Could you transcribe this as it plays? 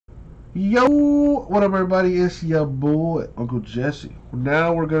Yo, what up, everybody? It's your boy, Uncle Jesse.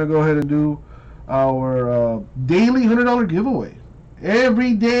 Now we're gonna go ahead and do our daily $100 giveaway.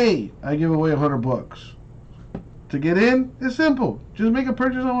 Every day, I give away $100. To get in, it's simple. Just make a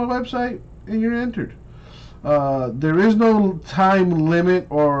purchase on my website, and you're entered. There is no time limit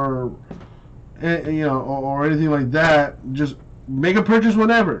or or anything like that. Just make a purchase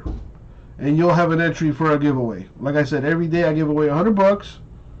whenever, and you'll have an entry for a giveaway. Like I said, every day I give away $100.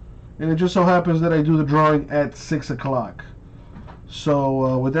 And it just so happens that I do the drawing at 6 o'clock.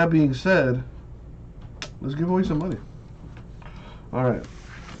 So with that being said, let's give away some money. All right,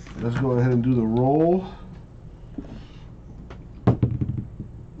 let's go ahead and do the roll.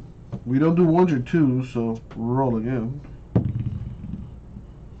 We don't do ones or twos, so roll again.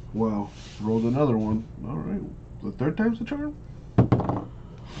 Well, rolled another one. All right, the third time's the charm.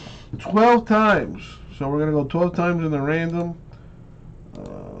 12 times. So we're gonna go 12 times in the random.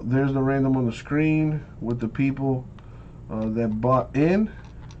 There's the random on the screen with the people that bought in.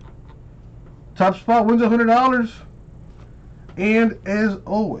 Top spot wins $100. And as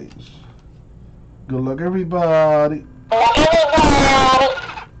always, good luck, everybody.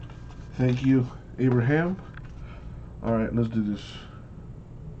 Thank you, Abraham. All right, let's do this.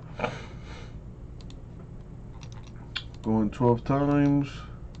 Going 12 times.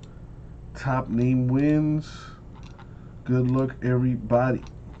 Top name wins. Good luck, everybody.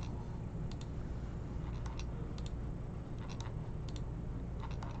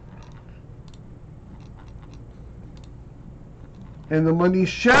 And the money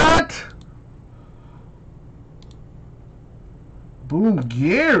shot. Boom,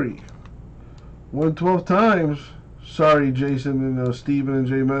 Gary. Won 12 times. Sorry, Jason and Steven and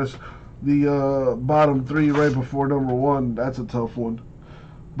JMS. The bottom three right before number one. That's a tough one.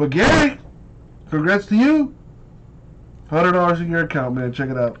 But Gary, congrats to you. $100 in your account, man. Check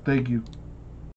it out. Thank you.